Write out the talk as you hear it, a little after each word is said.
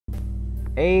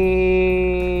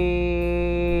Hey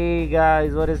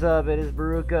guys, what is up? It is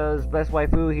Beruka's Best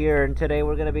Waifu here, and today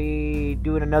we're gonna be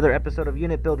doing another episode of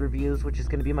Unit Build Reviews, which is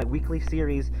gonna be my weekly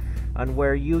series on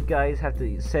where you guys have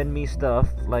to send me stuff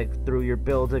like through your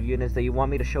builds of units that you want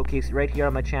me to showcase right here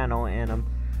on my channel, and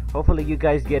hopefully you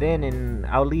guys get in, and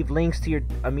I'll leave links to your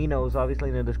aminos obviously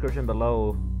in the description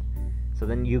below, so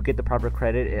then you get the proper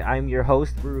credit. I'm your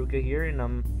host Beruka here,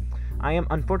 and I am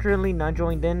unfortunately not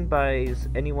joined in by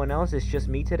anyone else. It's just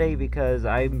me today because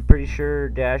I'm pretty sure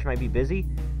Dash might be busy,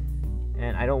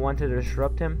 and I don't want to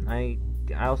disrupt him. I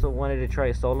also wanted to try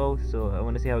a solo, so I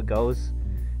want to see how it goes.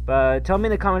 But tell me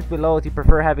in the comments below if you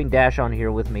prefer having Dash on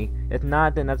here with me. If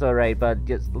not, then that's alright, but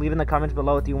just leave in the comments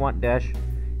below if you want Dash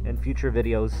in future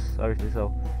videos, obviously.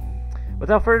 So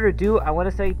without further ado, I want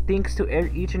to say thanks to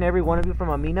each and every one of you from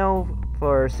Amino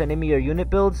for sending me your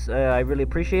unit builds. I really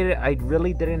appreciate it. I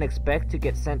really didn't expect to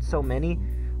get sent so many.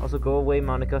 Also, go away,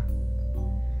 Monica.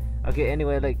 Okay,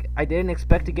 anyway, like, I didn't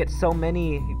expect to get so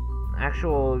many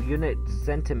actual units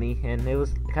sent to me, and it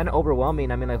was kind of overwhelming.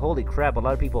 I mean, like, holy crap, a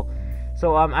lot of people.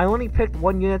 So, I only picked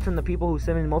one unit from the people who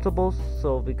sent me multiples,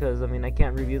 so, because, I mean, I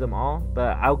can't review them all,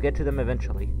 but I'll get to them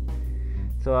eventually.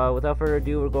 So, without further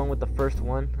ado, we're going with the first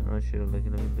one. Oh, shoot, let me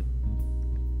look.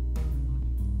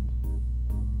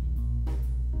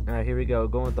 Alright, here we go,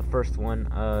 going with the first one.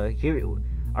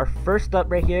 Our first up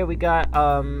right here, we got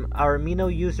our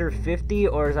Amino user 50,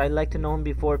 or as I like to know him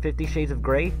before, 50 Shades of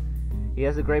Grey. He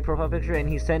has a gray profile picture, and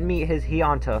he sent me his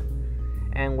Hyanta,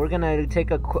 and we're gonna take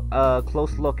a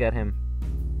close look at him.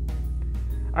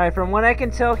 Alright, from what I can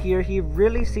tell here, he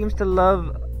really seems to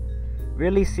love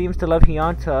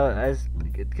Hyanta, as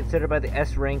considered by the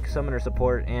S rank summoner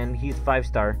support, and he's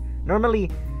 5-star. Normally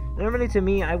to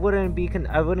me, I wouldn't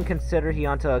consider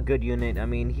Hyanta a good unit. I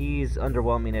mean, he's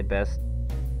underwhelming at best,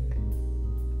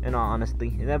 in all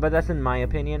honesty. But that's in my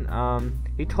opinion.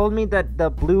 He told me that the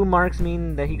blue marks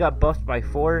mean that he got buffed by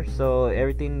 4, so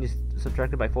everything is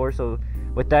subtracted by 4. So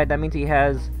with that means he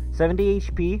has 70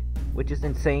 HP, which is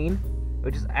insane,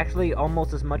 which is actually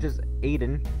almost as much as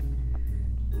Aiden.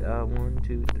 1,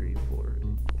 2, 3, 4,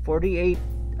 48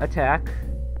 attack,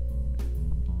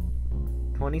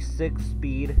 26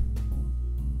 speed,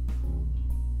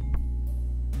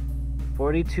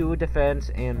 42 defense,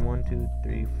 and 1, 2,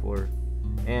 3, 4,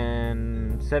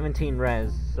 and 17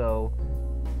 res. So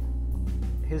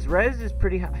his res is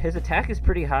pretty high. His attack is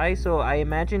pretty high, so I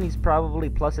imagine he's probably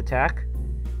plus attack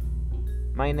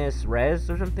minus res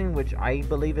or something, which I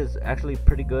believe is actually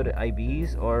pretty good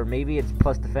IBs, or maybe it's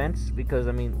plus defense, because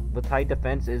I mean with high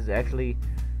defense is actually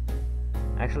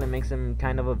makes him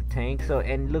kind of a tank. So,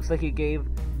 and it looks like he gave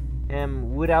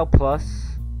him Wood Out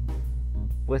Plus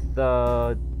with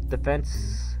the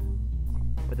defense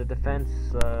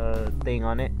thing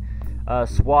on it,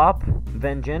 Swap,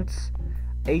 Vengeance,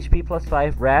 HP plus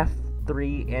 5, Wrath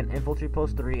 3, and Infantry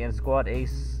plus 3, and Squad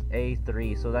Ace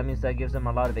A3. So that means that gives him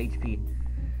a lot of HP.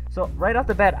 So right off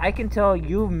the bat, I can tell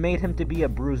you've made him to be a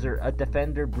bruiser, a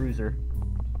defender bruiser.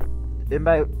 And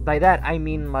by that I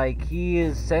mean, like, he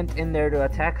is sent in there to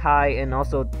attack high, and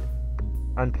also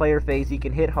on player phase he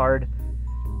can hit hard,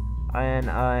 and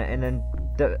then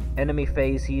the enemy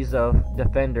phase he's a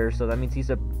defender, so that means he's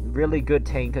a really good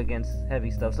tank against heavy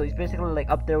stuff. So he's basically like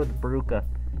up there with Beruka,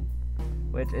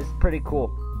 which is pretty cool.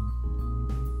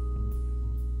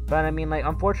 But I mean, like,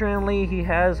 unfortunately he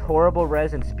has horrible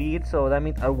res and speed, so that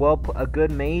means a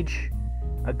good mage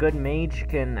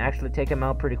can actually take him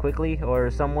out pretty quickly, or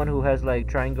someone who has like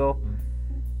triangle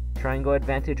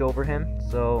advantage over him.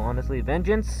 So honestly,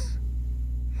 Vengeance,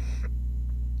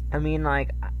 I mean,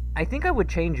 like, I think I would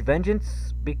change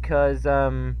Vengeance, because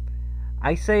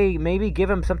I say maybe give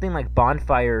him something like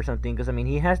Bonfire or something, because I mean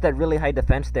he has that really high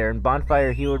defense there, and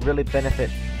Bonfire he will really benefit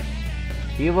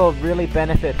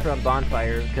from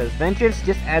Bonfire, because Vengeance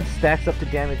just adds stacks up to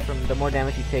damage from the more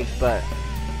damage he takes. But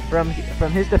from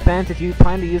his defense, if you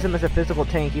plan to use him as a physical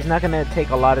tank, he's not gonna take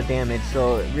a lot of damage,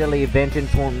 so really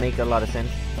Vengeance won't make a lot of sense.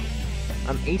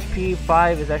 HP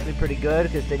 5 is actually pretty good,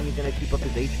 because then you're gonna keep up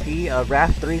his HP.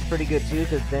 Wrath 3 is pretty good too,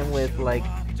 because then with like,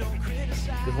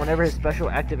 because whenever his special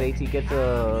activates, he gets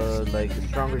a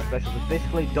stronger special. It's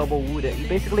basically double wood. You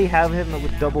basically have him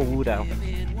with double wood out.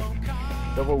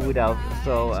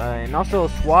 So and also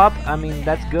Swap, I mean,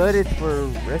 that's good. It's for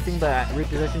resting, but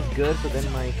repossession's good. So then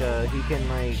like he can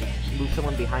like move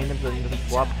someone behind him so he doesn't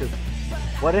swap. Because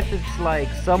what if it's like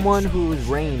someone who's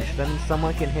ranged? Then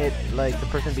someone can hit like the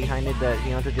person behind it that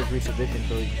he wants to just reposition,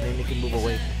 so then he can move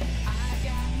away.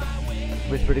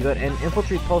 Which is pretty good. And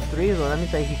Infantry Pulse 3, so that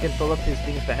means that he can fill up his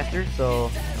things faster. So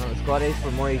Squad Ace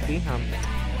for more AP.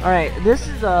 Alright, this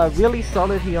is a really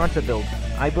solid Hyanta build.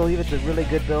 I believe it's a really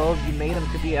good build. You made him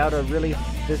to be out a really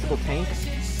physical tank.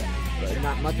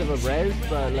 Not much of a res,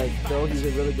 but like still he's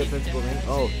a really good physical tank.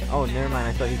 Oh, never mind.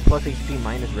 I thought he's plus HP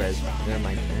minus res. Never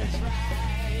mind.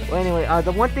 Well, anyway,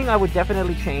 the one thing I would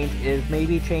definitely change is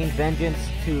maybe change Vengeance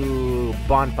to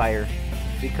Bonfire,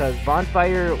 because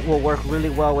Bonfire will work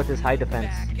really well with his high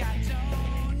defense.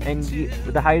 And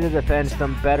with the higher the defense, the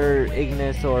better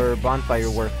Ignis or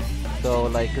Bonfire works. So,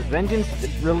 like, because Vengeance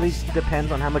really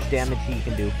depends on how much damage he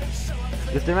can do.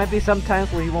 Because there might be some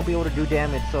times where he won't be able to do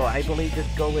damage, so I believe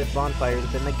just go with Bonfire,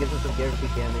 because then that gives him some guaranteed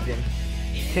damage. And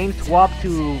change swap to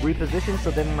reposition,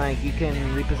 so then like you can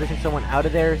reposition someone out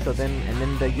of there, so then and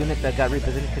then the unit that got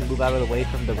repositioned can move out of the way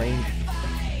from the range.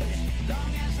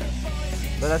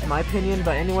 But that's my opinion.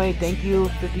 But anyway, thank you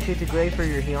 50 Shades of Grey for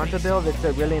your Hyunta build. It's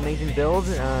a really amazing build.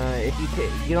 If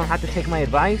you don't have to take my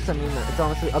advice. I mean, it's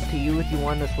honestly up to you if you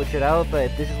want to switch it out.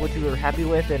 But if this is what you were happy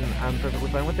with, and I'm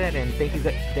perfectly fine with it. And thank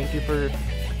you for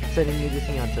sending me this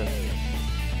Hyunta.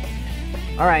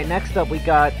 All right, next up we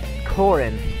got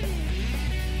Corrin.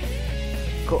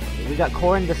 We got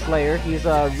Corrin the Slayer. He's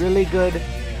a really good,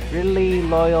 really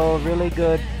loyal, really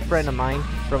good friend of mine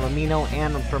from Amino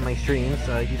and from my streams.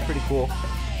 He's pretty cool.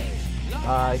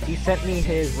 He sent me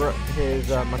his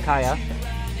Micaiah,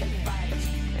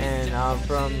 and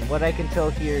from what I can tell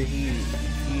here, he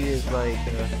is like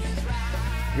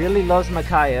really loves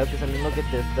Micaiah. Because I mean, look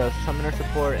at this: the summoner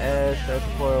support S,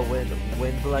 support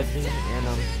wind blessing,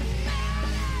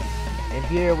 and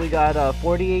here we got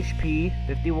 40 HP,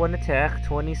 51 attack,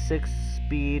 26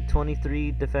 speed,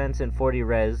 23 defense, and 40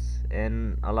 res,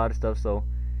 and a lot of stuff. So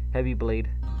heavy blade.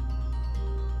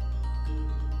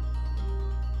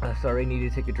 Sorry, need to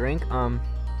take a drink.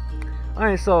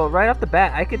 Alright, so right off the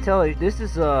bat, I could tell this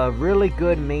is a really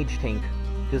good mage tank,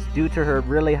 just due to her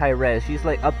really high res. She's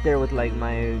like up there with like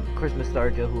my Christmas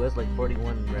Starja, who has like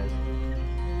 41 res.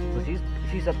 So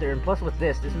she's up there, and plus with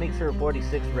this makes her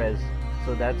 46 res.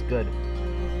 So that's good.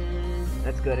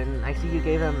 That's good. And I see you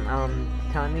gave him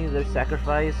telling me there's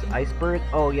sacrifice iceberg.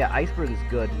 Oh yeah, iceberg is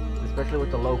good, especially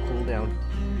with the low cooldown.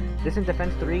 Distant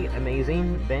defense 3,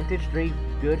 amazing. Vantage 3,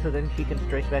 good, so then she can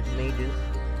strike back mages.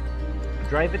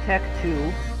 Drive attack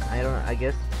 2, I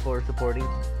guess for supporting.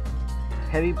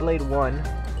 Heavy blade 1.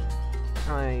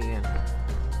 Yeah.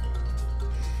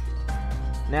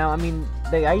 Now, I mean,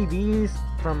 the IVs,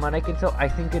 from what I can tell, I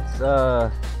think it's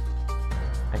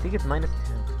minus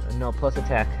 10. No, plus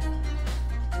attack.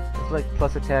 It's like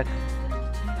plus attack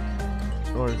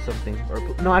or something. Or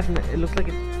no, actually, it looks like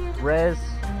it's res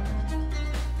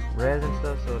and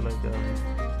stuff. So like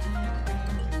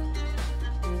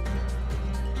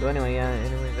so anyway, yeah.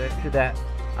 Anyway, back to that.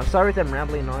 I'm sorry if I'm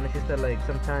rambling on. It's just that like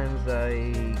sometimes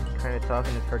I kind of talk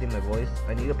and it's hurting my voice.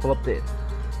 I need to pull up the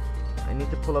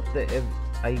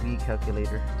IV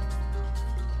calculator.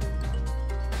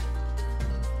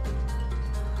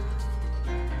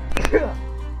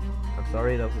 I'm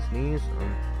sorry, that was a sneeze.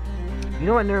 You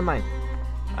know what? Never mind.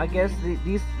 I guess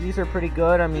these are pretty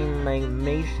good. I mean, like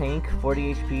mage tank,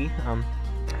 40 HP.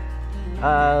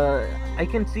 I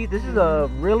can see this is a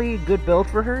really good build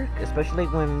for her, especially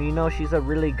when you know she's a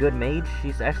really good mage.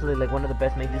 She's actually like one of the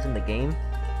best mages in the game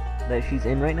that she's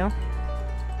in right now,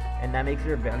 and that makes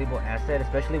her a valuable asset,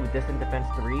 especially with distant defense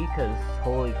 3. Because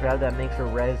holy crap, that makes her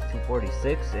res to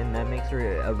 46, and that makes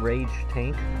her a rage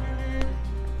tank.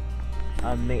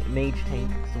 Mage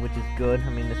tank, which is good. I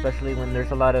mean, especially when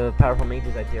there's a lot of powerful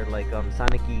mages out there, like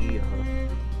Saniki,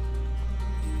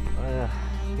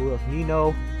 who else?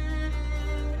 Amino.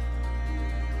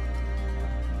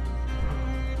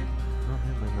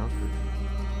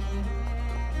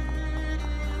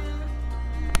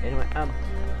 Anyway,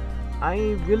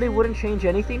 I really wouldn't change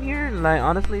anything here, like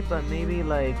honestly, but maybe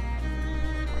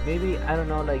I don't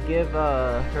know, like give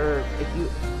her,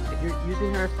 if you're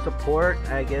using her support,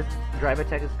 I guess drive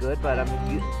attack is good, but I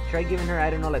mean, you try giving her, I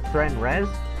don't know, like threat and res,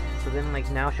 so then like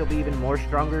now she'll be even more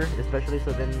stronger, especially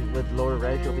so then with lower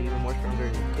res she'll be even more stronger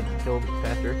and get killed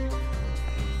faster.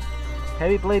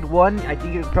 Heavy blade 1, I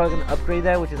think you're probably gonna upgrade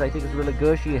that, which is I think is really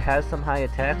good. She has some high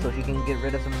attack, so she can get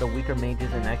rid of some of the weaker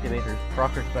mages and activate her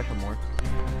proc her special more.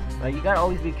 But you gotta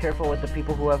always be careful with the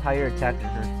people who have higher attack than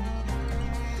her.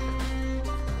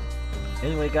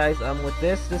 Anyway guys, with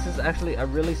this is actually a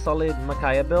really solid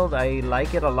Micaiah build. I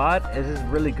like it a lot. This is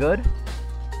really good.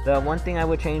 The one thing I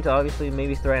would change, obviously,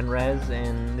 maybe threat and res,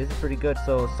 and this is pretty good.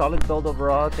 So solid build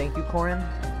overall. Thank you, Corrin.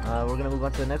 We're gonna move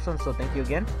on to the next one, so thank you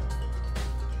again.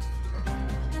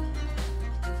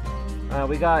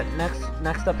 We got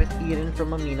next up is Eden from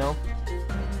Amino,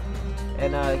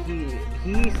 and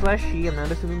he/she, I'm not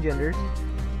assuming genders,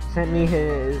 sent me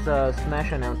his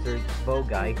Smash announcer bow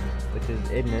guy, which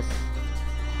is Ignis.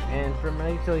 And from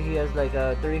Naito, he has like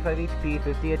 35 HP,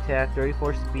 50 attack,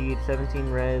 34 speed, 17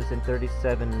 res, and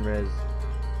 37 res.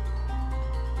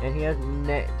 And he has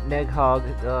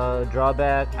Neghog,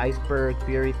 drawback, Iceberg,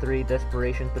 Fury 3,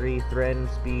 Desperation 3, Threaten,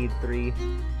 Speed 3,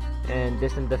 and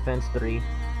Distant Defense 3.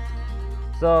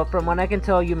 So from what I can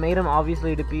tell, you made him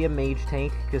obviously to be a mage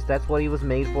tank, because that's what he was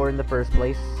made for in the first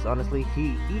place. Honestly,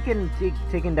 he can take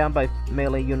taken down by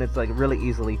melee units like really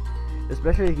easily,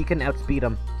 especially if you can outspeed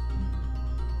him.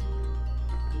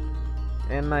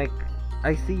 And like,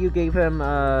 I see you gave him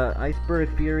Iceberg,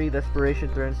 Fury, Desperation,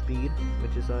 Threat, Speed,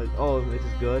 which is which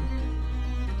is good.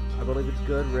 I believe it's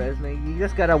good. Res, you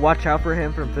just gotta watch out for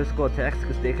him from physical attacks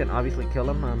because they can obviously kill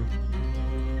him.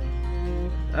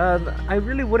 I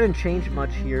really wouldn't change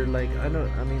much here. Like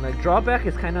like drawback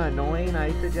is kind of annoying.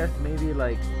 I suggest maybe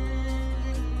like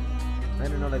I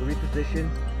don't know, like reposition.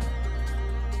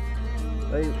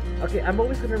 Like, okay, I'm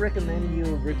always gonna recommend you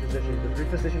reposition because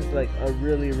reposition is like a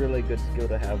really good skill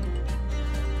to have.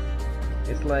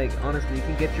 It's like honestly, you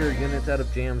can get your units out of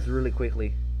jams really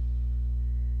quickly.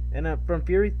 And from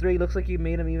Fury 3, looks like you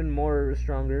made him even more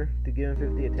stronger to give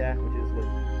him 50 attack, which is like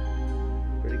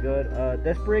pretty good.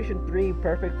 Desperation 3,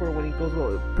 perfect for when he goes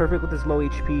perfect with his low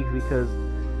HP, because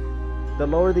the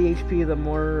lower the HP, the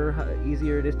more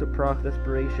easier it is to proc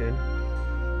Desperation.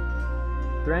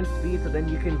 Threat Speed, so then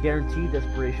you can guarantee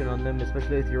Desperation on them,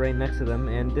 especially if you're right next to them.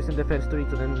 And Distant Defense 3,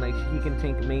 so then like he can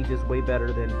tank mages way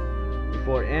better than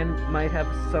before, and might have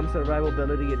some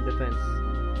survivability in defense,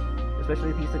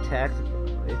 especially if he's attacked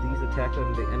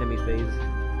on the enemy phase.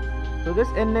 So this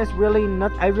really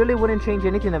I really wouldn't change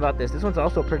anything about this. This one's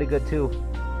also pretty good too.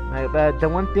 But the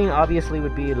one thing obviously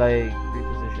would be like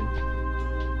reposition.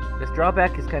 This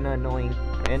drawback is kind of annoying,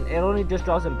 and it only just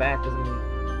draws him back. Doesn't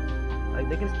like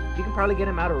you can probably get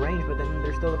him out of range, but then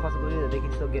there's still the possibility that they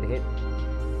can still get hit.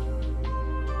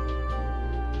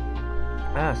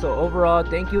 So overall,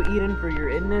 thank you Eden for your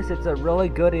inness. It's a really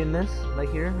good inness,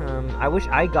 like here. I wish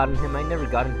I gotten him. I never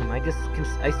gotten him. I just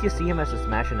see him as a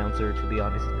Smash announcer, to be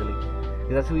honest, really.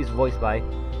 Because that's who he's voiced by.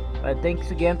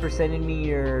 Thanks again for sending me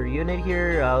your unit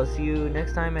here. I'll see you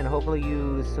next time, and hopefully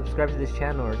you subscribe to this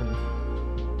channel or something.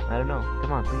 I don't know.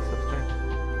 Come on, please subscribe.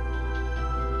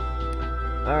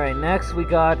 Alright, next we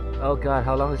got... Oh god,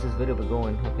 how long has this video been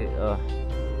going? Okay,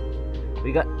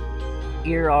 we got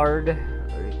Earhard.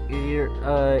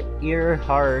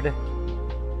 Earhard.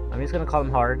 I'm just gonna call him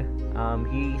Hard.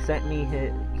 He sent me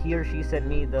he or she sent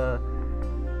me the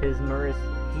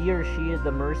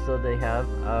Marissa they have.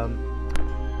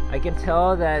 I can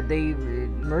tell that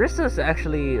Marissa's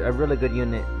actually a really good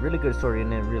unit, really good sword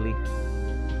unit, really.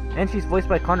 And she's voiced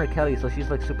by Connor Kelly, so she's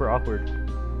like super awkward,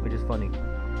 which is funny.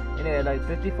 Anyway, like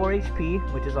 54 HP,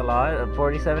 which is a lot.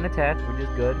 47 attack, which is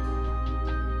good.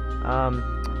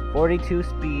 42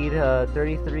 speed,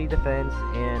 33 defense,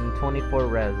 and 24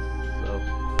 res. So,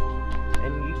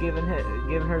 and you given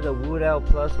her the Wood Out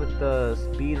Plus with the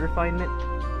speed refinement.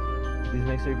 This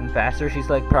makes her even faster. She's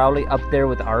like probably up there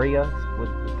with Arya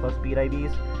with plus speed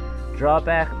IVs.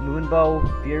 Drawback: Moonbow,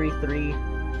 Fury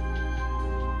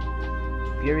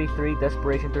 3,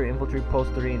 Desperation 3, Infiltrate Pulse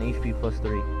 3, and HP plus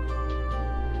 3.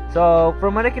 So,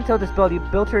 from what I can tell, this build, you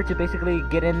built her to basically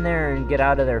get in there and get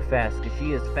out of there fast, because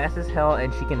she is fast as hell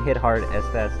and she can hit hard as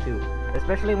fast too,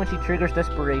 especially when she triggers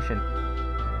Desperation.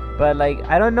 But like,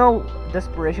 I don't know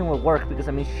Desperation will work, because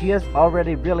I mean, she has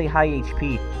already really high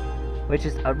HP, which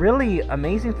is really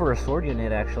amazing for a sword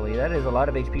unit. Actually, that is a lot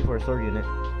of HP for a sword unit,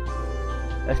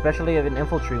 especially of an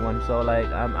infantry one. So like,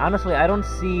 honestly, I don't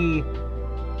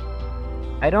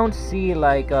see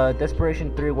like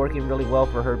Desperation 3 working really well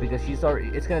for her, because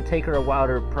it's gonna take her a while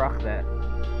to proc that.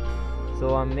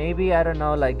 So maybe, I don't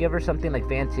know, like give her something like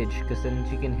Vantage, because then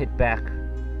she can hit back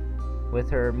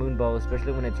with her Moonbow,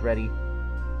 especially when it's ready,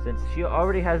 since she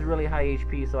already has really high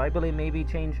HP. So I believe maybe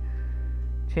change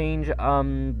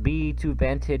B to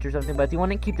Vantage or something. But if you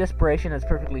want to keep Desperation, that's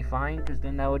perfectly fine, because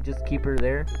then that would just keep her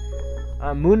there.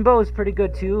 Moonbow is pretty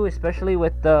good too, especially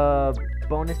with the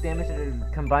bonus damage that it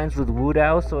combines with Wood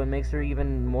Owl, so it makes her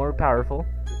even more powerful.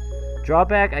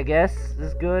 Drawback, I guess,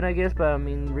 is good, but I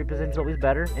mean, reposition is always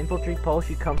better. Infiltrate Pulse,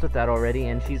 she comes with that already,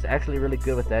 and she's actually really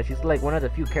good with that. She's like one of the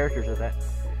few characters with that.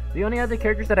 The only other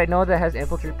characters that I know that has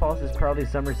Infiltrate Pulse is probably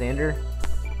Summer Xander.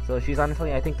 So she's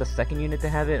honestly, I think, the second unit to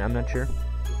have it. I'm not sure.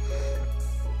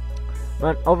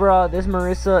 But overall, this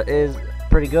Marissa is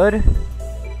pretty good.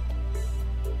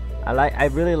 I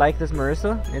really like this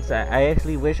Marissa. I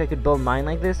actually wish I could build mine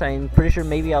like this. I'm pretty sure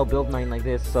maybe I'll build mine like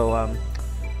this. So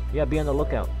yeah, be on the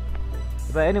lookout.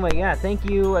 But anyway, yeah, thank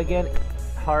you again,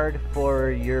 Hard,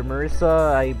 for your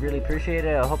Marissa. I really appreciate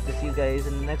it. I hope to see you guys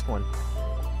in the next one.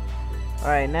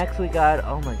 Alright, next we got,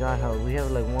 oh my god, how we have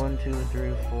like 1, 2,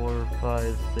 3, 4,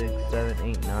 5, 6, 7,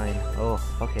 8, 9.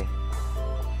 Oh, okay.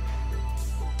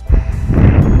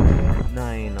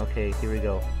 9, okay, here we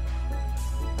go.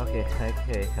 Okay,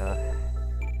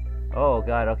 oh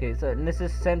god, okay, so and this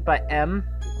is sent by M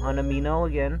on Amino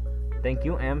again. Thank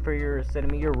you, M, for your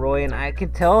sending me your Roy, and I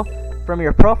can tell from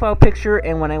your profile picture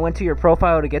and when I went to your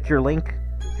profile to get your link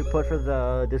to put for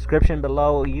the description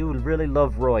below, you really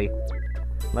love Roy.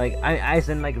 Like, I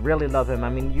like really love him. I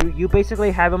mean, you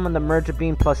basically have him on the merge of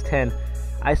being plus 10.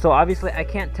 So obviously I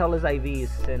can't tell his IVs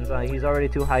since he's already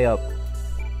too high up.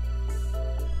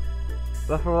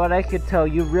 But from what I could tell,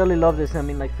 you really love this. I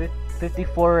mean, like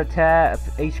 54 attack,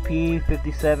 HP,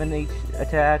 57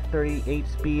 attack, 38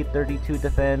 speed, 32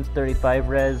 defense, 35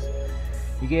 res.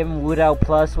 You gave him Wood Out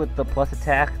Plus with the plus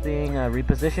attack thing.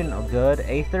 Reposition, oh good.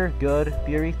 Aether, good.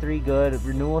 Fury 3, good.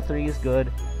 Renewal 3 is good.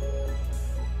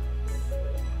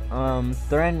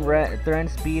 Thran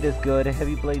speed is good.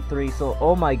 Heavy Blade 3. So,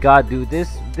 oh my god, dude,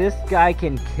 this guy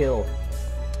can kill.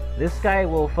 This guy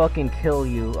will fucking kill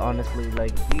you, honestly.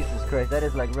 Like, Jesus Christ, that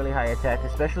is like really high attack,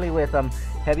 especially with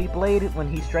Heavy Blade. When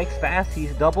he strikes fast,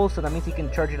 he's double, so that means he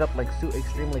can charge it up like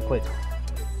extremely quick.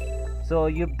 So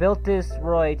you built this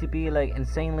Roy to be like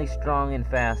insanely strong and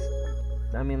fast.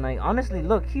 I mean, like, honestly,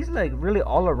 look, he's like really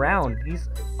all around. He's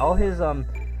all his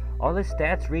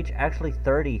stats reach actually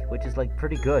 30, which is like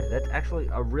pretty good. That's actually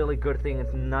a really good thing.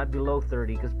 It's not below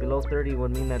 30, because below 30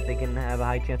 would mean that they can have a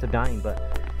high chance of dying. But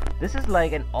this is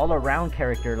like an all-around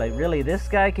character. Like, really, this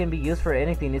guy can be used for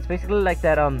anything. It's basically like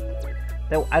that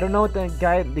that I don't know what the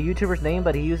YouTuber's name,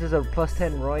 but he uses a plus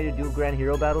 10 Roy to do Grand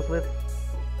Hero battles with.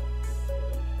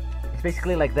 It's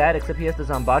basically like that, except he has the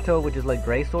Zambato, which is like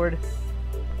Grey Sword.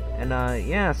 And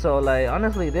yeah, so like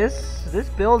honestly, this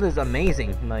build is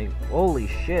amazing. Like, holy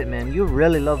shit, man, you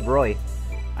really love Roy.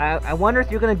 I wonder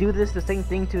if you're gonna do the same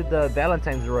thing to the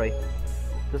Valentine's Roy.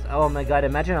 Just, oh my god,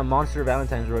 imagine a monster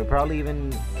Valentine's Roy, probably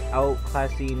even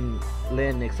outclassing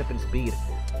Lin except in speed.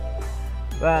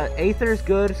 But Aether's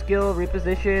good, skill,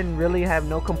 reposition, really have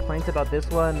no complaints about this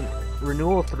one.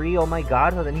 Renewal 3, oh my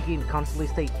god, so then he can constantly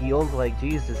stay healed. Like,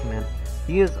 Jesus, man,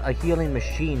 he is a healing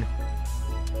machine.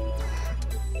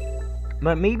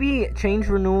 But maybe change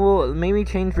renewal, maybe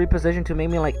change reposition to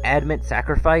maybe like admit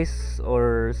sacrifice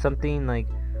or something, like,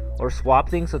 or swap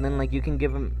things, so then like you can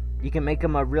make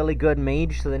him a really good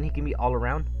mage, so then he can be all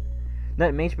around.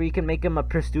 Not mage, but you can make him a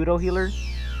Prestudo healer.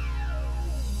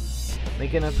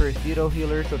 Making a Prestudo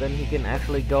healer, so then he can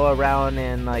actually go around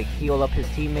and like heal up his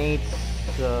teammates,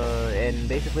 and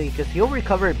basically, because he'll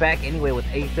recover it back anyway with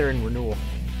Aether and renewal.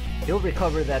 He'll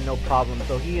recover that no problem,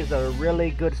 so he is a really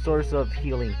good source of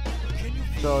healing.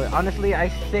 So honestly, I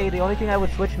say the only thing I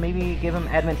would switch, maybe give him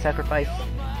Admin Sacrifice.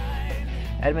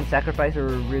 Admin Sacrifice or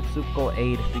Ripsuko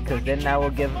Aid, because then that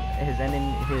will give his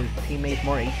teammates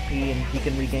more HP, and he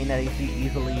can regain that HP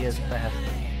easily as fast.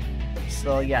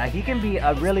 So yeah, he can be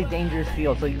a really dangerous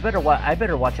field. So you better I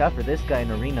better watch out for this guy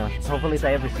in arena. Hopefully, if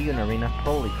I ever see you in arena.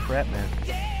 Holy crap, man!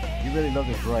 You really love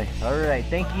this Roy. All right,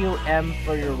 thank you, M,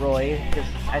 for your Roy. Because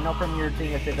I know from your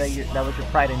thing it said that that was your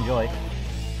pride and joy.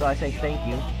 So I say thank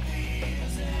you.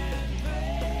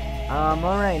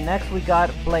 Alright, next we got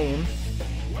Flame.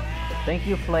 Thank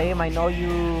you, Flame. I know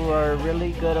you are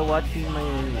really good at watching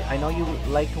I know you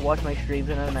like to watch my streams,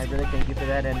 and I really thank you for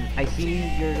that. And I see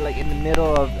you're like in the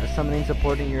middle of summoning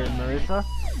supporting your Marissa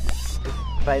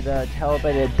by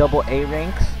the double A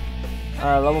ranks.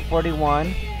 Level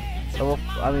 41.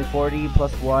 40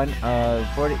 plus 1.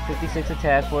 56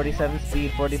 attack, 47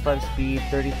 speed, 45 speed,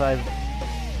 35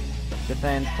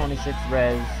 defense, 26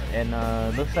 res, and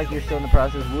looks like you're still in the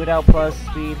process. Wood Out Plus,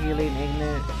 speed, healing,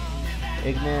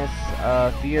 Ignis,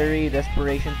 Fury,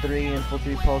 Desperation 3, and Full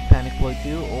 3 Pulse, Panic Ploy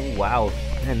 2. Oh wow,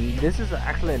 and this is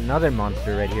actually another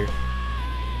monster right here.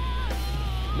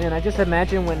 Man, I just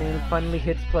imagine when it finally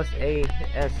hits plus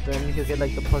AS, then he'll get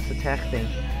like the plus attack thing.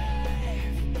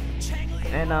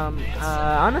 And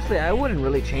honestly, I wouldn't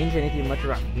really change anything much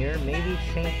around here. Maybe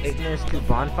change Ignis to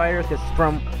Bonfire, because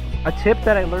from a tip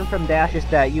that I learned from Dash is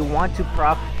that you want to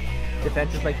proc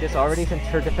defenses like this already, since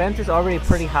her defense is already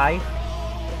pretty high.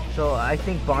 So I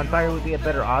think Bonfire would be a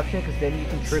better option, because then you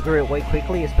can trigger it way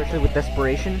quickly, especially with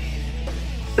Desperation.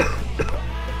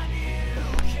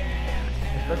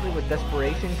 Especially with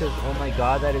Desperation, because oh my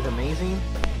god, that is amazing.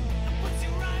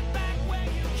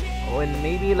 Oh, and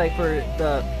maybe like for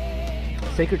the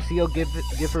Sacred Seal, give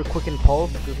her Quicken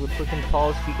Pulse, because with Quicken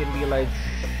Pulse she can be like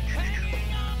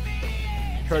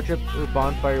charge up her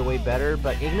Bonfire way better.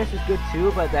 But Ignis is good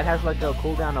too, but that has like a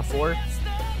cooldown of 4.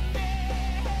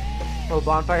 So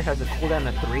Bonfire has a cooldown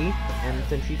of 3, and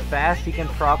since she's fast, she can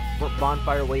proc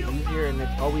Bonfire way easier, and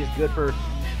it's always good for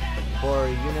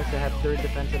units that have 3rd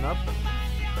defense and up.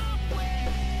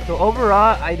 So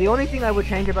overall, the only thing I would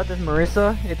change about this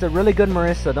Marissa, it's a really good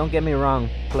Marissa, don't get me wrong,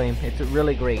 Flame. It's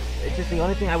really great. It's just the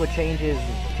only thing I would change is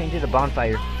change it to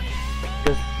Bonfire.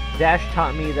 Because Dash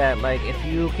taught me that, like, if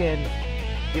you can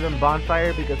give him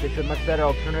Bonfire, because it's a much better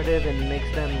alternative and makes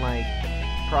them, like,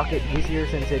 proc it easier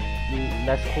since it's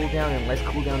less cooldown, and less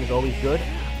cooldown is always good.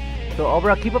 So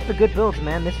overall, keep up the good builds,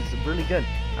 man. This is really good.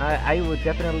 I would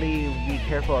definitely be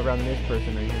careful around this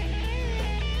person right here.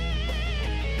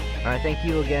 Alright, thank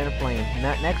you again, Flame.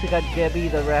 Next we got Gabby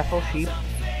the Raffle Sheep,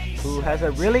 who has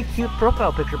a really cute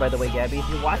profile picture, by the way, Gabby. If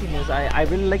you're watching this, I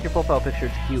really like your profile picture.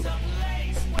 It's cute.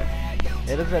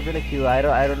 It looks really cute. I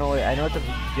don't know. I know it's a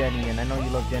Jenny, and I know you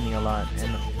love Jenny a lot.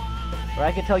 And or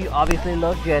I can tell you obviously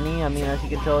love Jenny. I mean, as you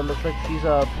can tell, it looks like she's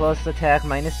a plus attack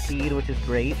minus speed, which is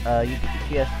great.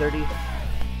 She has 30.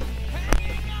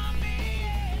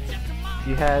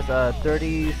 She has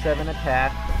 37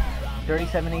 attack,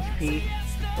 37 HP.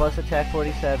 Plus attack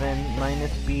 47,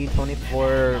 minus speed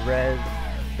 24, res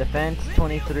defense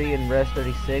 23, and res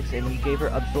 36, and you gave her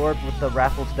absorb with the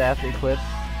raffle staff equipped.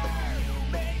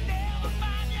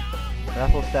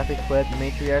 Raffle staff equipped,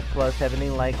 matriarch plus heavenly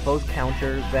light, close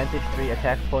counter, vantage 3,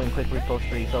 attack pull, and quick riposte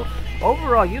 3. So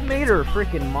overall, you made her a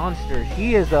freaking monster.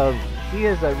 She is a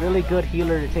really good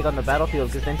healer to take on the battlefield,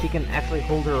 because then she can actually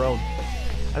hold her own.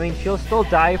 I mean, she'll still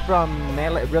die from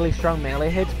melee, really strong melee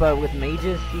hits, but with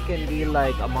mages, she can be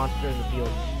like a monster in the field.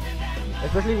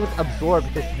 Especially with Absorb,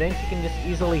 because then she can just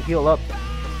easily heal up.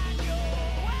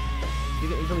 She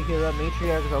can easily heal up.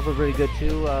 Matriarch is also really good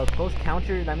too. Close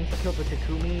counter, that means she kills the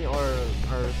Takumi or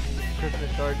Christmas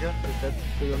Sarja, because that's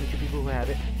the only 2 people who have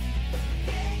it.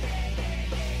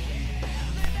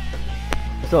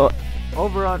 So,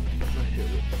 overall,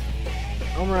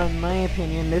 in my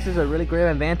opinion, this is a really great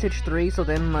advantage 3, so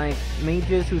then like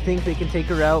mages who think they can take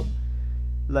her out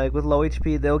like with low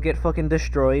HP, they'll get fucking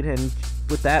destroyed, and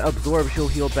with that absorb she'll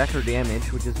heal back her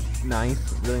damage, which is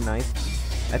nice, really nice.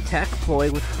 Attack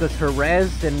ploy, which because her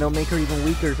res, and they'll make her even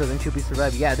weaker, so then she'll be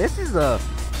survived. Yeah, this is a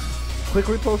quick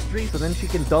riposte 3, so then she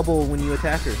can double when you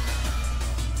attack her.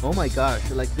 Oh my gosh,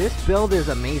 like this build is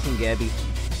amazing, Gibby.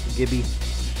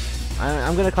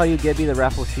 I'm gonna call you Gibby the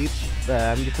Raffle Sheep.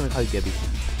 I'm just gonna call you Gibby.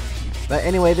 But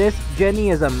anyway, this Jenny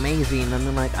is amazing. I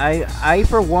mean, like, I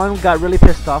for one got really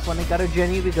pissed off when I got a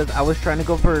Jenny because I was trying to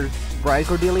go for Bride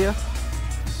Cordelia.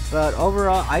 But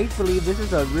overall, I believe this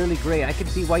is a really great. I can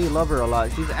see why you love her a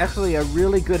lot. She's actually a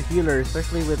really good healer,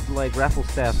 especially with like Raffle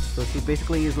Staff. So she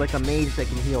basically is like a mage that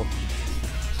can heal.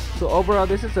 So overall,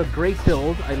 this is a great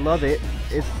build. I love it.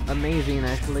 It's amazing,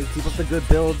 actually. Keep up the good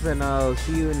builds, and I'll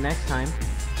see you next time.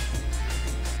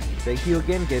 Thank you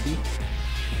again, Gibby.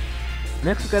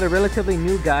 Next, we got a relatively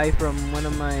new guy from one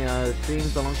of my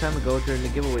streams a long time ago during the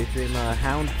giveaway stream.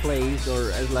 Hound Plays, or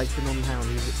as I like to know him, Hound.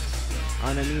 He's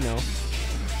on Amino.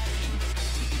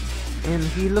 And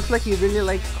he looks like he really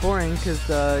likes coring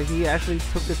because he actually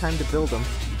took the time to build him.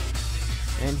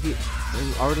 And he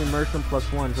already merged him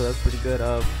 +1, so that's pretty good.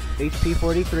 HP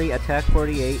 43, attack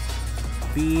 48,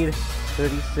 speed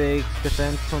 36,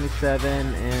 defense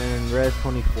 27, and res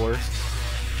 24.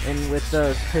 And with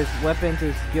his weapons,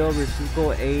 his skill,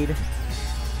 reciprocal aid,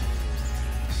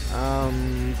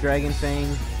 Dragon Fang,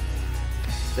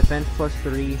 defense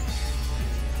 +3,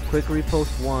 quick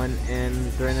riposte 1, and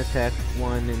threat attack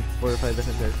 1, and 4 or 5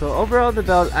 defense. So overall, the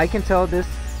build, I can tell this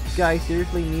guy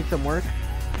seriously needs some work.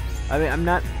 I mean, I'm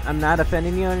not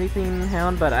offending you or anything,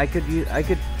 Hound, but I could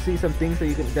see some things that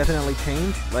you can definitely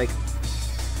change, like.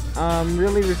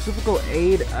 Really, reciprocal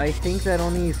aid, I think that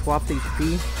only swaps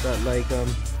HP, but like,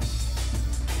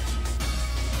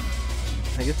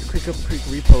 I guess the quick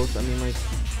riposte, I mean, like,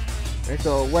 right,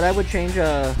 so what I would change,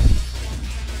 wait,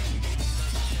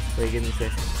 give me a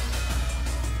sec.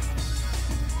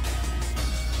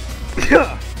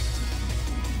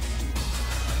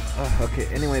 Okay,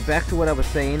 anyway, back to what I was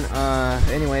saying,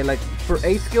 anyway, like, for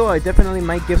A skill, I definitely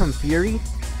might give him Fury.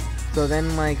 So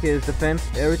then, like, his defense,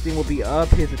 everything will be up,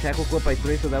 his attack will go up by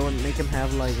 3, so that would make him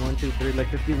have, like, 1, 2, 3, like,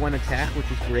 51 attack,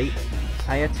 which is great.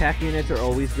 High attack units are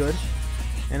always good.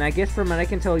 And I guess from what I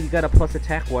can tell, you got a plus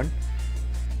attack one.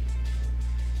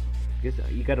 Guess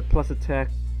you got a plus attack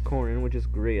Corrin, which is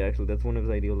great, actually. That's one of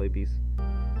his ideal APs.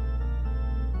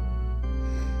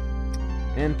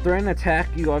 And threat and attack,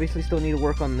 you obviously still need to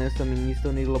work on this. I mean, you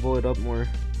still need to level it up more.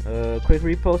 Quick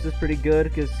riposte is pretty good,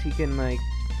 because he can, like...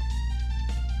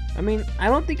 I mean, I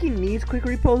don't think he needs quick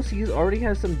riposte. He already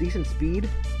has some decent speed.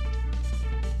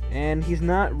 And he's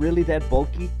not really that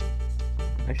bulky,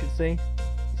 I should say.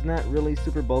 It's not really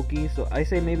super bulky, so I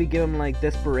say maybe give him like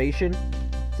Desperation,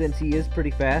 since he is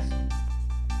pretty fast.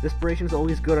 Desperation's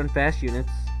always good on fast units.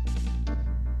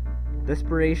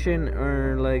 Desperation,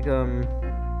 or like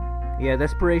yeah,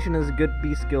 Desperation is a good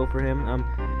B skill for him.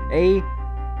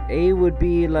 A would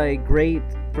be like great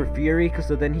for Fury, cause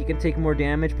so then he can take more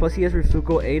damage. Plus he has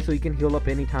Refuko A, so he can heal up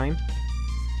anytime.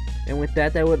 And with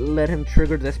that, that would let him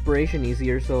trigger Desperation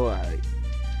easier. So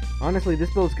honestly,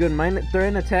 this build's good. Mine Threat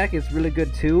and Attack is really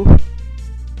good too.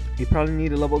 You probably need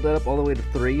to level that up all the way to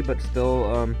 3, but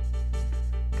still,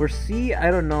 for C, I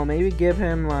don't know. Maybe give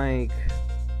him like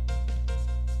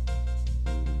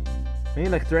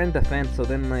Threat and Defense. So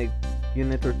then like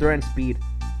unit or Threat and Speed.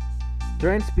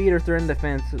 Threat and Speed or Threat and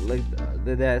Defense, like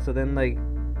that. So then like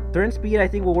Threat and Speed, I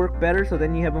think will work better. So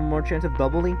then you have a more chance of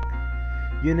doubling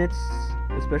units,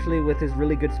 especially with his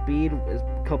really good speed,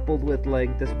 coupled with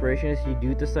like Desperation if you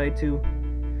do decide to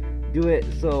do it.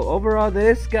 So overall,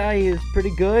 this guy is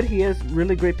pretty good. He has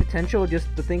really great potential. Just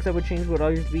the things I would change would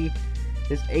always be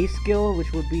his A skill,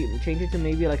 which would be change it to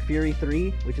maybe like Fury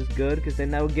 3, which is good, because then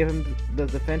that would give him the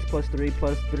defense plus 3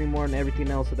 more and everything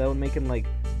else. So that would make him like,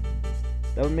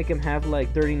 that would make him have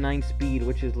like 39 speed,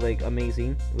 which is like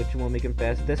amazing, which will make him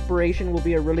fast. Desperation will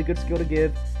be a really good skill to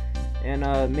give, and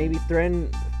maybe Threat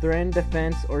and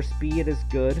Defense or Speed is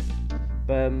good,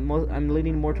 but I'm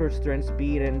leaning more towards Threat and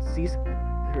Speed. And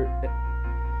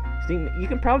you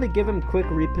can probably give him quick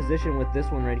reposition with this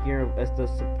one right here as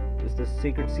the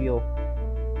Sacred Seal.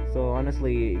 So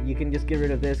honestly, you can just get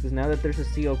rid of this, because now that there's a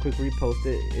seal, quick repost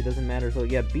it doesn't matter. So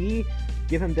yeah, B,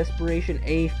 give him Desperation.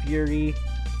 A, Fury.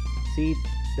 C,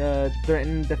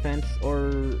 Threaten, Defense,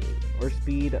 or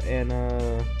Speed, and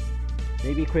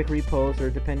maybe quick repost, or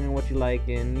depending on what you like.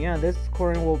 And yeah, this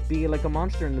Corin will be like a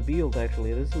monster in the build.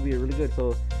 Actually, this will be really good.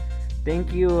 So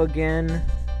thank you again,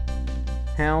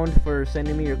 Hound, for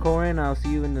sending me your Corin. I'll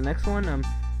see you in the next one.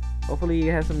 Hopefully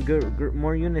you have some good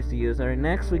more units to use. Alright,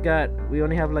 next we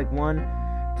only have like 1,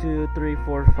 2, 3,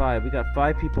 4, 5. We got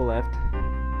 5 people left.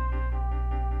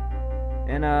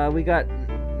 And we got,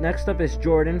 next up is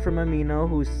Jordan from Amino,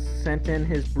 who sent in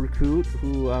his Brukut,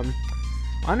 who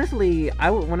honestly,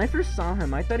 when I first saw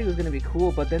him, I thought he was gonna be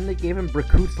cool, but then they gave him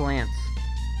Brakut's Lance.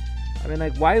 I mean,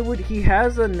 like, why would he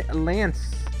has a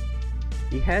lance?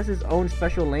 He has his own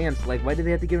special lance. Like, why did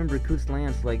they have to give him Brakut's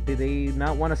Lance? Like, did they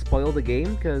not want to spoil the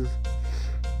game? Because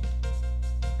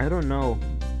I don't know.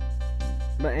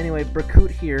 But anyway,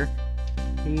 Brakut here.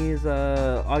 He's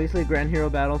obviously a Grand Hero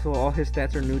Battle, so all his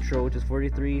stats are neutral, which is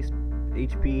 43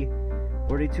 HP,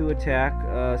 42 attack,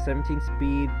 17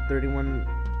 speed, 31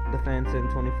 defense, and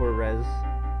 24 res.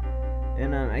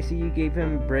 And I see you gave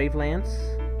him Brave Lance,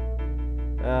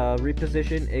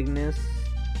 Reposition, Ignis,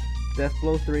 Death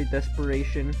Blow 3,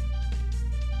 Desperation,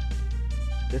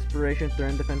 Threat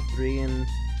and Defense 3, and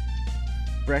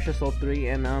Brash Assault 3.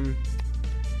 And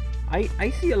I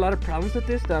see a lot of problems with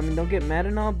this. I mean, don't get mad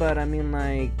and all, but I mean,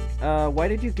 like, why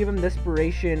did you give him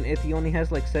Desperation if he only has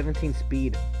like 17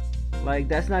 speed? Like,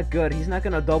 that's not good. He's not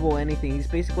gonna double anything. He's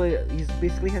basically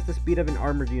has the speed of an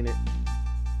armored unit,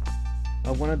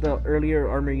 one of the earlier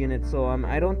armor units. So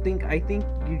I think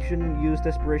you shouldn't use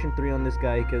Desperation 3 on this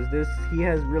guy, because he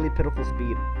has really pitiful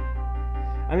speed.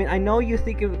 I mean, I know you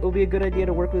think it will be a good idea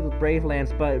to work with Brave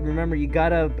Lance, but remember, you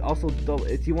gotta also,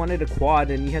 if you wanted a quad,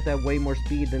 then you have to have way more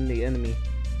speed than the enemy.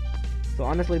 So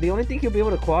honestly, the only thing he'll be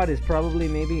able to quad is probably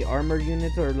maybe armor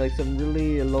units, or like some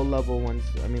really low level ones.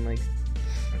 I mean, like,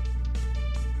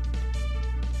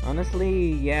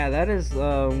 honestly, yeah, that is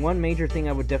one major thing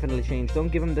I would definitely change. Don't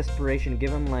give him Desperation.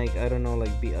 Give him, like, I don't know,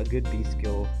 like a good B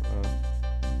skill.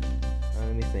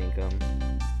 Let me think.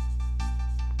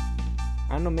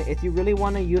 I don't know, if you really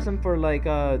want to use him for like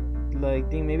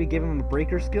maybe give him a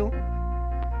breaker skill,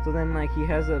 so then like he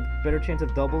has a better chance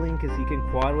of doubling, because he can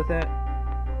quad with that.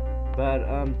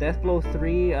 But Death Blow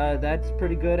 3, that's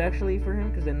pretty good actually for him,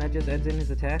 because then that just ends in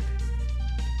his attack.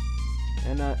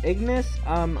 And Ignis,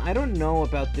 I don't know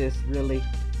about this really.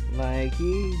 Like,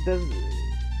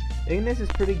 Ignis is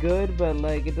pretty good, but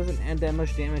like it doesn't add that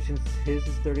much damage since his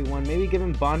is 31. Maybe give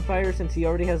him Bonfire since he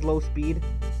already has low speed.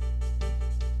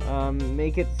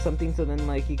 Make it something so then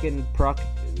like he can proc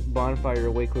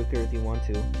Bonfire way quicker if you want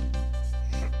to.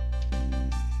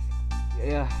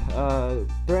 Yeah,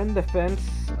 Threat and Defense,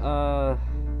 that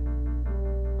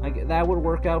would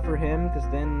work out for him, because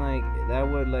then like that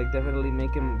would like definitely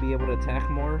make him be able to attack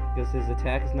more, because his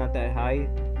attack is not that high.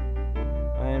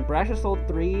 And Brash Assault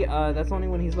 3, that's only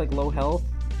when he's like low health,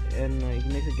 and he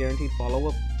makes a guaranteed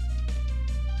follow-up.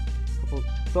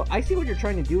 So I see what you're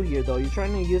trying to do here, though. You're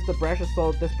trying to use the Brash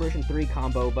Assault Desperation 3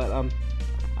 combo, but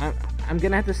I'm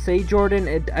gonna have to say,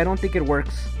 Jordan, I don't think it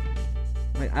works.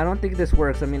 Like, I don't think this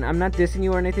works. I mean, I'm not dissing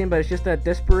you or anything, but it's just that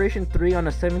Desperation 3 on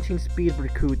a 17 speed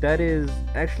recruit, that is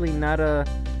actually not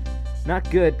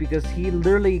good, because he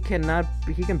literally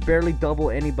he can barely double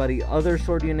anybody. Other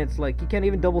sword units, like, he can't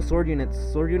even double sword units.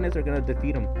 Sword units are gonna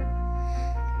defeat him,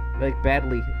 like,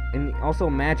 badly. And also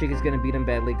magic is gonna beat him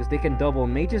badly, because they can double.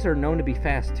 Mages are known to be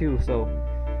fast too, so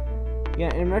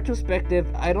yeah, in retrospective,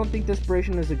 I don't think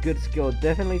Desperation is a good skill.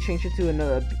 Definitely change it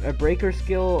to a breaker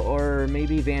skill, or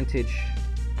maybe Vantage.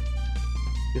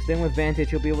 Because then with Vantage,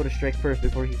 he'll be able to strike first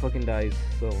before he fucking dies.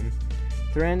 So,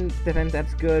 Threat Defense,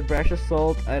 that's good. Brash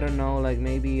Assault, I don't know, like,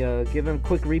 maybe give him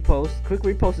Quick Repost. Quick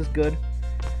Repost is good.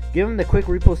 Give him the Quick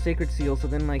Repost Sacred Seal, so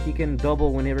then, like, he can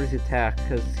double whenever he's attacked.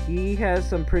 Because he has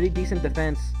some pretty decent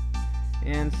defense,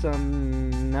 and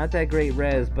some not that great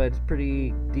res, but it's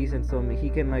pretty decent, so he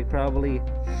can, like, probably,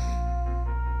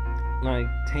 like,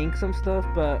 tank some stuff.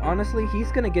 But honestly, he's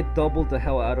gonna get doubled the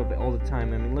hell out of it all the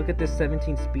time. I mean, look at this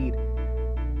 17 speed.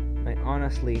 Like,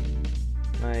 honestly,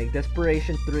 like,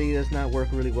 Desperation 3 does not work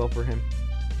really well for him.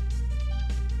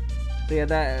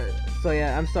 So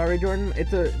yeah, I'm sorry, Jordan.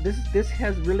 This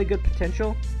has really good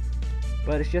potential,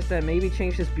 but it's just that maybe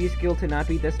change this B skill to not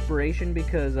be Desperation,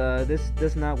 because this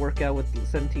does not work out with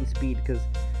 17 speed, because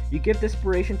you give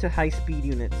Desperation to high speed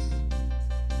units,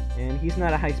 and he's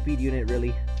not a high speed unit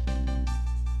really.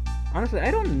 Honestly, I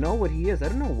don't know what he is. I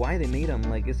don't know why they made him.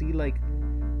 Like, is he like,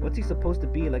 what's he supposed to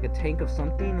be? Like a tank of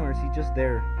something, or is he just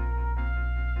there?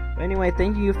 But anyway,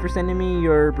 thank you for sending me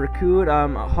your recruit.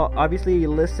 Obviously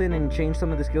listen and change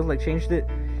some of the skills, like change the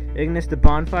Ignis to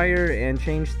Bonfire, and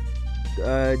change,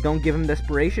 don't give him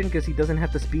Desperation, because he doesn't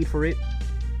have the speed for it.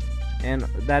 And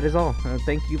that is all.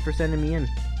 Thank you for sending me in.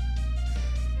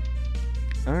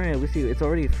 Alright, we see, it's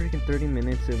already freaking 30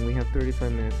 minutes, and we have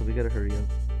 35 minutes, so we gotta hurry up.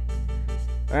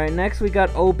 Alright, next we got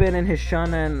Oben and his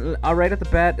Shana, and right at the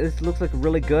bat, this looks like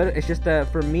really good. It's just that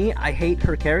for me, I hate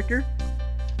her character.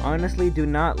 Honestly, do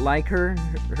not like her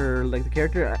like the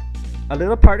character. A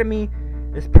little part of me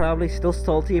is probably still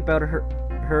salty about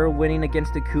her winning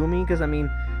against Ikumi, because I mean,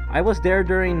 I was there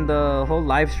during the whole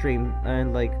live stream,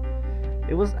 and like,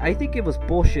 I think it was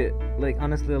bullshit. Like,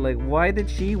 honestly, like, why did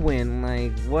she win?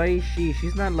 Like, why is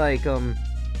she's not like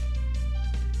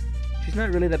she's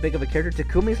not really that big of a character.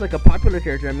 Takumi's like a popular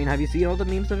character. I mean, have you seen all the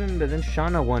memes of him? But then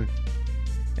Shana won,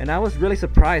 and I was really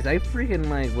surprised. I freaking,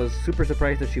 like, was super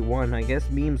surprised that she won. I guess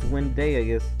memes win day, I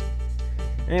guess.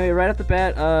 Anyway, right off the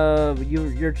bat,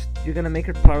 you're gonna make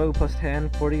her probably plus 10,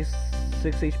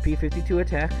 46 HP, 52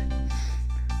 attack,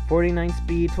 49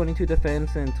 speed, 22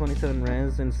 defense, and 27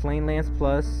 res, and Slain Lance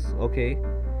plus, okay.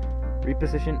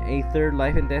 Reposition Aether,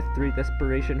 Life and Death 3,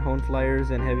 Desperation, Hone Flyers,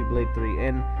 and Heavy Blade 3.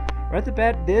 And right off the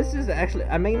bat, this is actually,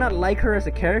 I may not like her as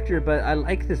a character, but I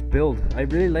like this build. I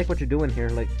really like what you're doing here.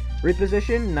 Like,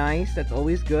 reposition, nice, that's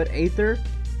always good. Aether,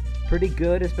 pretty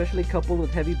good, especially coupled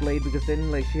with Heavy Blade, because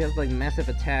then, like, she has, like, massive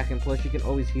attack, and plus she can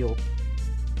always heal.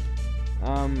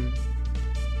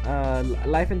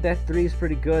 Life and Death 3 is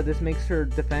pretty good. This makes her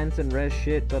defense and res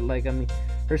shit, but, like, I mean,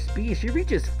 her speed, she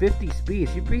reaches 50 speed.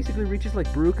 She basically reaches, like,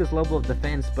 Beruka's level of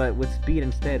defense, but with speed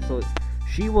instead, so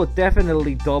she will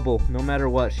definitely double, no matter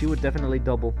what. She would definitely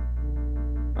double.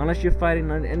 Unless you're fighting,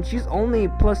 and she's only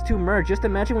plus 2 merge. Just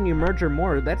imagine when you merge her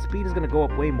more, that speed is gonna go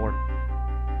up way more.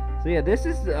 So yeah, this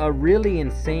is a really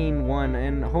insane one.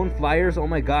 And Hone Flyers, oh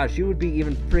my god, she would be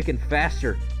even freaking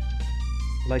faster.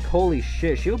 Like, holy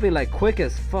shit, she would be like quick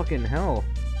as fucking hell.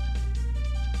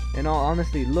 In all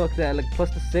honesty, look, that, like,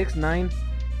 plus the 6, 9,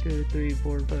 2, 3,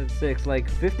 4, 5, 6, like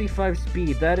 55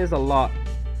 speed, that is a lot.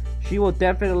 She will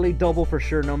definitely double for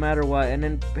sure, no matter what. And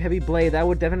then Heavy Blade, that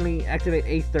would definitely activate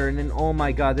Aether. And then, oh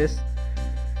my god, this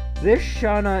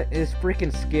Shana is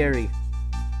freaking scary.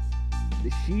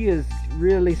 She is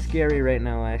really scary right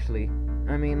now, actually.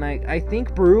 I mean, like, I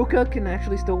think Beruka can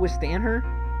actually still withstand her,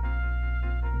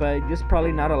 but just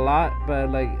probably not a lot.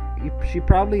 But, like, she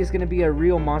probably is going to be a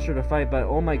real monster to fight. But,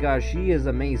 oh my god, she is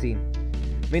amazing.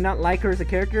 May not like her as a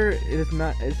character, it's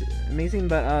amazing,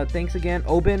 but thanks again,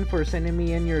 Oben, for sending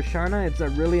me in your Shana. It's a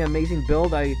really amazing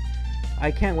build. I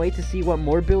can't wait to see what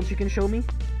more builds you can show me,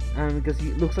 because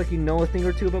it looks like you know a thing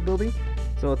or two about building,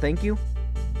 so thank you.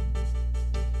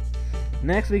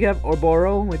 Next we have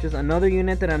Oboro, which is another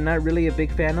unit that I'm not really a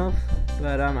big fan of,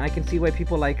 but I can see why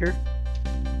people like her.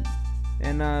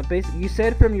 And basically, you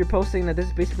said from your posting that this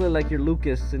is basically like your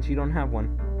Lucas, since you don't have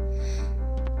one.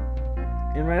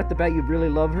 And right off the bat, you really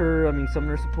love her. I mean,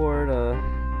 summoner support,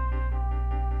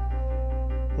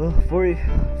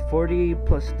 40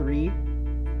 plus 3,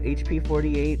 HP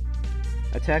 48,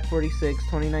 attack 46,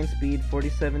 29 speed,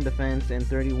 47 defense, and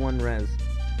 31 res.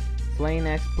 Slain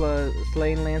Lance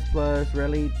plus,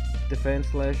 rally defense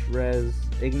slash res,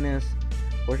 Ignis,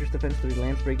 fortress defense 3,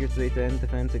 lance breaker 3, threat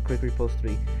defense, and quick riposte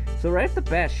 3. So right off the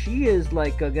bat, she is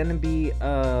like gonna be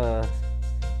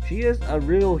she is a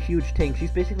real huge tank.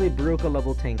 She's basically a Beruka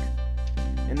level tank,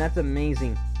 and that's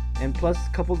amazing. And plus,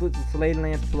 coupled with the Slay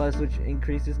Lance Plus, which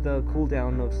increases the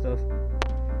cooldown of stuff.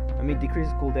 I mean,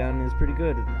 decreases cooldown is pretty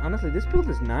good. Honestly, this build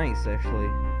is nice, actually.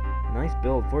 Nice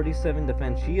build. 47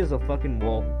 defense. She is a fucking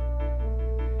wall.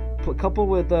 Coupled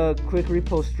with quick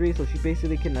riposte 3, so she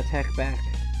basically can attack back.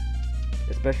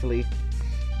 Especially.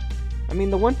 I mean,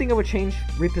 the one thing I would change,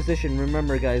 reposition.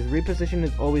 Remember, guys, reposition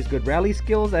is always good. Rally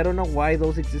skills, I don't know why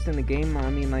those exist in the game. I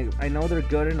mean, like, I know they're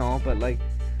good and all, but like,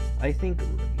 I think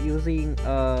using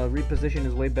reposition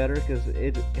is way better because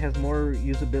it has more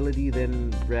usability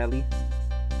than rally.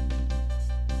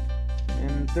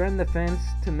 And threaten defense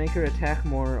to make her attack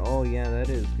more. Oh yeah, that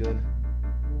is good.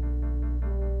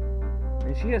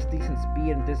 And she has decent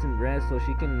speed and decent res, so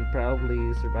she can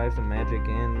probably survive some magic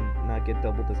and not get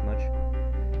doubled as much.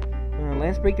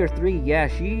 Lance Breaker 3, yeah,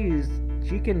 she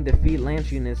can defeat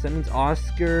lance units. That means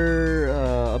Oscar,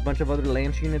 a bunch of other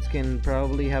lance units can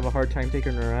probably have a hard time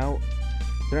taking her out.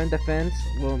 Threat defense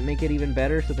will make it even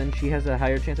better, so then she has a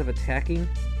higher chance of attacking.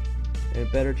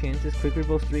 And better chances. Quick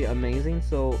riposte 3, amazing.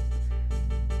 So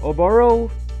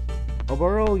Oboro,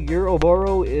 your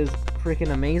Oboro is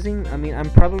freaking amazing. I mean,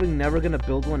 I'm probably never gonna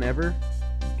build one ever,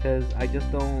 because I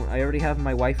just don't. I already have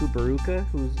my waifu Beruka,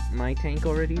 who's my tank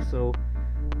already, so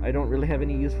I don't really have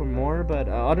any use for more. But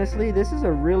honestly, this is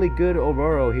a really good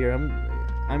Oboro here.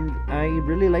 I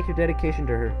really like your dedication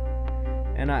to her,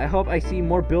 and I hope I see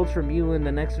more builds from you in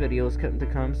the next videos to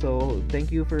come. So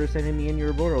thank you for sending me in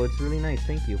your Oboro. It's really nice.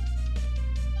 Thank you.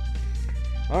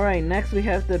 All right, next we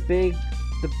have the big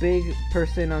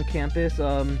person on campus,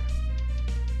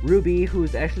 Ruby,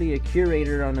 who's actually a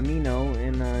curator on Amino,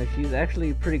 and she's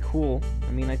actually pretty cool.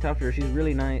 I mean, I talked to her, she's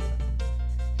really nice.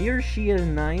 He or she is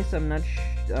nice. I'm not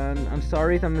I'm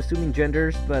sorry if I'm assuming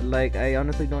genders, but like, I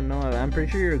honestly don't know. I'm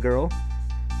pretty sure you're a girl,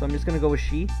 so I'm just gonna go with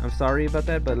she. I'm sorry about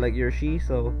that, but like, you're a she,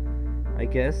 so I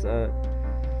guess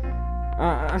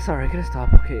I'm sorry, I gotta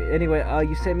stop. Okay, anyway,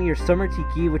 you sent me your summer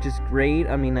tiki, which is great.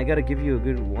 I mean, I gotta give you a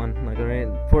good one. Like, alright,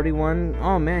 41.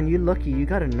 Oh man, you're lucky. You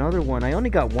got another one. I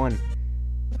only got one,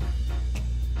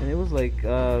 and it was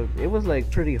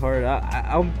like pretty hard.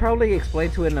 I'll probably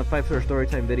explain to it in a 5-star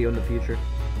storytime video in the future.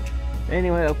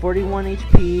 Anyway, 41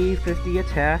 HP, 50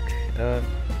 attack,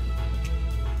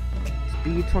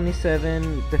 speed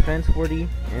 27, defense 40,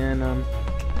 and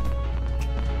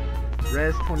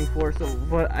res 24. So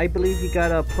what I believe you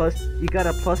got a plus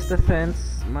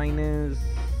defense minus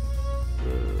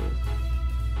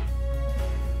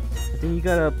I think you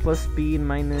got a plus speed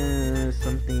minus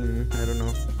something, I don't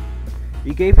know.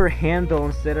 You gave her handle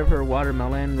instead of her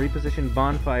watermelon. Reposition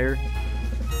bonfire,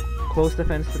 close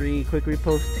defense 3, quick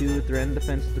riposte 2, threat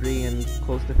defense 3, and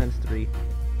close defense 3.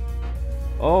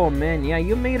 Oh man, yeah,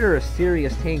 you made her a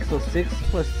serious tank. So 6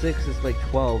 plus 6 is like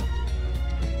 12.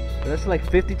 That's like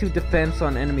 52 defense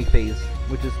on enemy phase,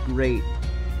 which is great.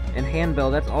 And handbell,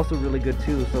 that's also really good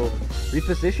too. So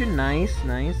reposition, nice.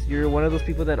 You're one of those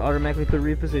people that automatically put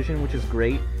reposition, which is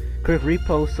great. Quick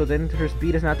riposte, so then her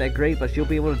speed is not that great, but she'll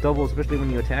be able to double, especially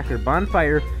when you attack her.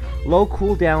 Bonfire, low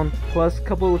cooldown, plus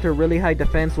coupled with her really high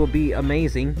defense will be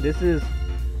amazing. This is...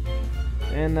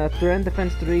 And threat and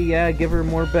defense 3, yeah, give her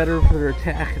more better for her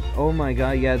attack. Oh my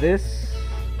god, yeah, this...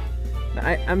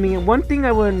 I mean, one thing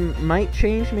I might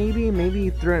change, maybe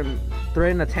threat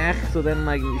and attack, so then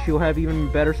like she'll have even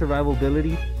better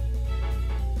survivability,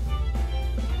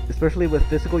 especially with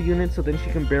physical units, so then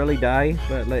she can barely die.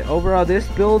 But like, overall, this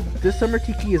build, this summer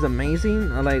tiki is amazing.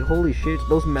 Like, holy shit,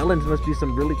 those melons must be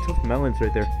some really tough melons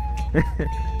right there.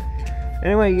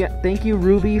 Anyway, yeah, thank you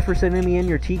Ruby for sending me in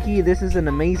your tiki. This is an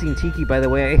amazing tiki, by the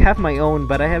way. I have my own,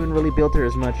 but I haven't really built her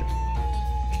as much.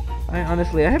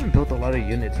 Honestly, I haven't built a lot of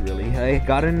units, really. I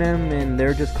got in them, and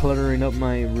they're just cluttering up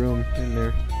my room in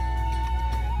there.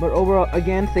 But overall,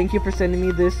 again, thank you for sending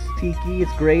me this tiki.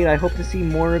 It's great. I hope to see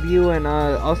more of you, and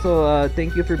also,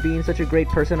 thank you for being such a great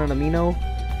person on Amino.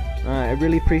 I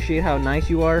really appreciate how nice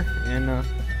you are, and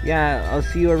yeah, I'll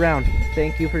see you around.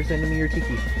 Thank you for sending me your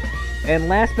tiki. And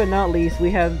last but not least,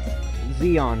 we have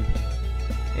Zeon,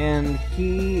 and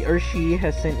he or she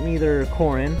has sent me their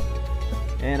Korin.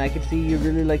 And I can see you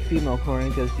really like female Korin,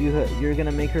 because you're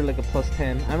gonna make her like a plus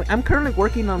 10. I'm currently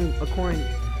working on a Korin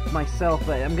myself,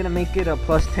 but I'm gonna make it a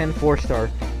plus 10 4-star.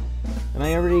 And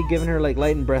I already given her like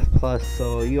light and breath plus,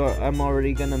 so I'm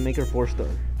already gonna make her 4-star.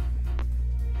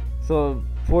 So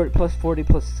plus 40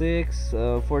 plus 6,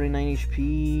 49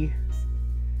 HP,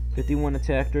 51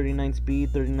 attack, 39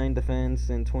 speed, 39 defense,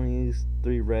 and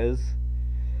 23 res.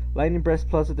 Lightning Breast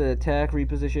plus with the attack,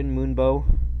 reposition, Moonbow.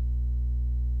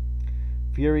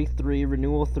 Fury 3,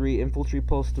 Renewal 3, Infiltrate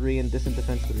Pulse 3, and Distant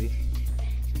Defense 3.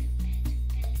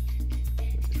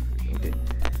 Okay.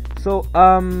 So,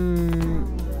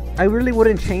 I really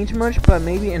wouldn't change much, but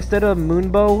maybe instead of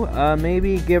Moonbow,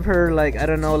 maybe give her, like, I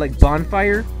don't know, like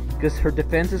Bonfire, because her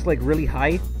defense is, like, really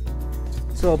high.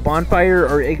 So Bonfire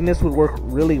or Ignis would work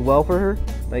really well for her,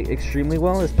 like extremely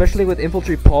well, especially with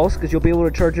Infiltrate Pulse, because you'll be able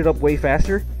to charge it up way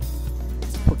faster.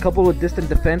 Coupled with Distant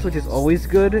Defense, which is always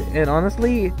good, and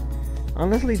honestly,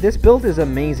 this build is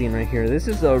amazing right here. This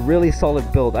is a really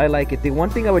solid build. I like it. The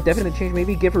one thing I would definitely change,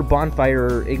 maybe give her Bonfire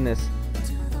or Ignis,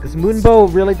 because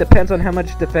Moonbow really depends on how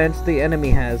much defense the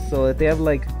enemy has. So if they have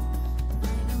like,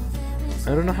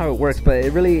 I don't know how it works, but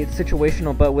it's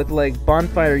situational. But with like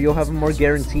Bonfire, you'll have a more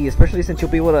guarantee, especially since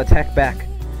you'll be able to attack back.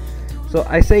 So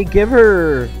I say give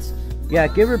her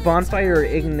Bonfire or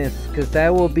Ignis, because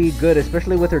that will be good,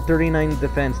 especially with her 39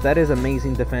 defense. That is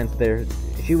amazing defense there.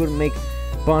 She would make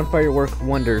Bonfire work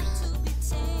wonders.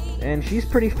 And she's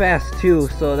pretty fast too,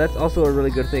 so that's also a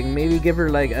really good thing. Maybe give her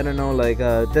like, I don't know, like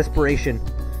Desperation.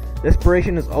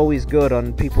 Desperation is always good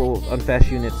on people, on fast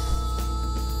units.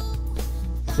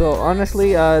 So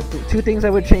honestly, two things I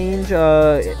would change.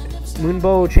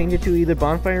 Moonbow, change it to either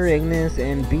Bonfire or Ignis,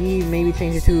 and B, maybe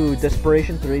change it to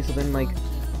Desperation 3, so then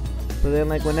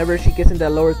like whenever she gets in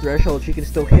that lower threshold, she can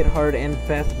still hit hard and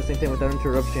fast at the same time without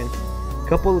interruption.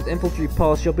 Coupled with Infiltrate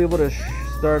Pulse, she'll be able to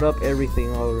start up everything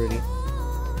already.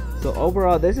 So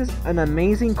overall, this is an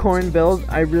amazing Corrin build.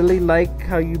 I really like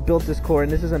how you built this Corrin.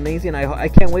 This is amazing. I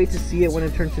can't wait to see it when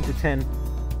it turns into 10,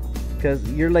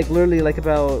 because you're like literally like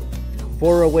about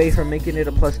 4 away from making it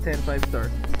a plus 10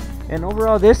 5-star. And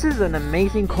overall, this is an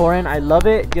amazing Corrin. I love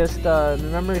it. Just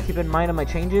remember to keep in mind on my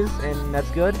changes, and that's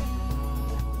good.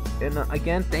 And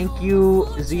again, thank you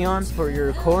Xeon for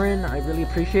your Corrin. I really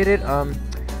appreciate it.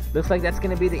 Looks like that's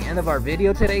gonna be the end of our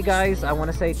video today, guys. I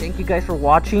want to say thank you guys for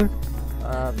watching.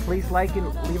 Please like and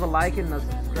leave a like and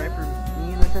subscribe for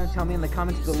me, and tell me in the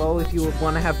comments below if you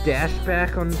want to have Dash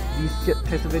back on these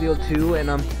types of videos too, and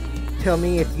tell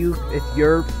me if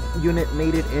your unit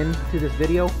made it into this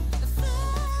video.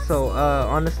 So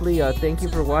honestly, thank you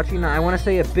for watching. I want to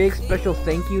say a big special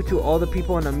thank you to all the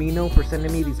people on Amino for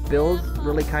sending me these builds.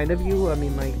 Really kind of you. I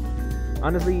mean, like,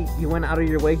 honestly, you went out of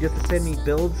your way just to send me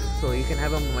builds so you can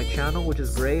have them on my channel, which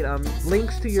is great.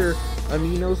 Links to your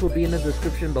Aminos will be in the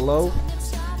description below,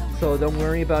 so don't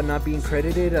worry about not being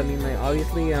credited. I mean, like,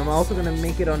 obviously, I'm also gonna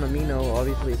make it on Amino,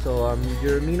 obviously. So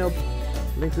your Amino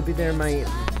links will be there. My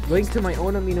link to my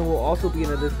own Amino will also be in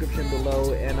the description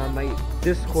below, and my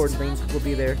Discord link will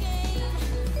be there.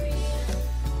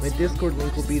 My Discord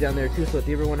link will be down there too, so if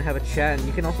you ever want to have a chat, and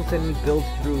you can also send me builds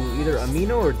through either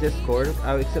Amino or Discord.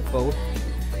 I would accept both.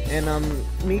 And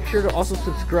make sure to also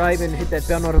subscribe and hit that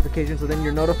bell notification, so then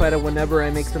you're notified of whenever I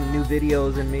make some new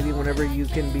videos, and maybe whenever you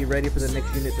can be ready for the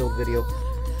next unit build video.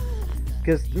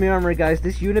 Because remember, guys,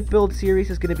 this unit build series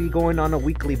is going to be going on a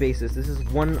weekly basis. This is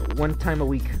one time a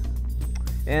week.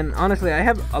 And honestly, I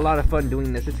have a lot of fun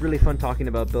doing this. It's really fun talking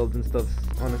about builds and stuff,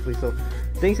 honestly. So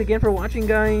thanks again for watching,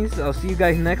 guys. I'll see you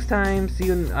guys next time.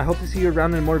 I hope to see you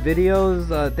around in more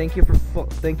videos.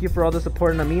 Thank you for all the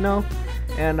support in Amino.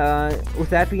 And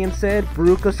with that being said,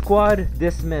 Beruka Squad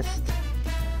dismissed.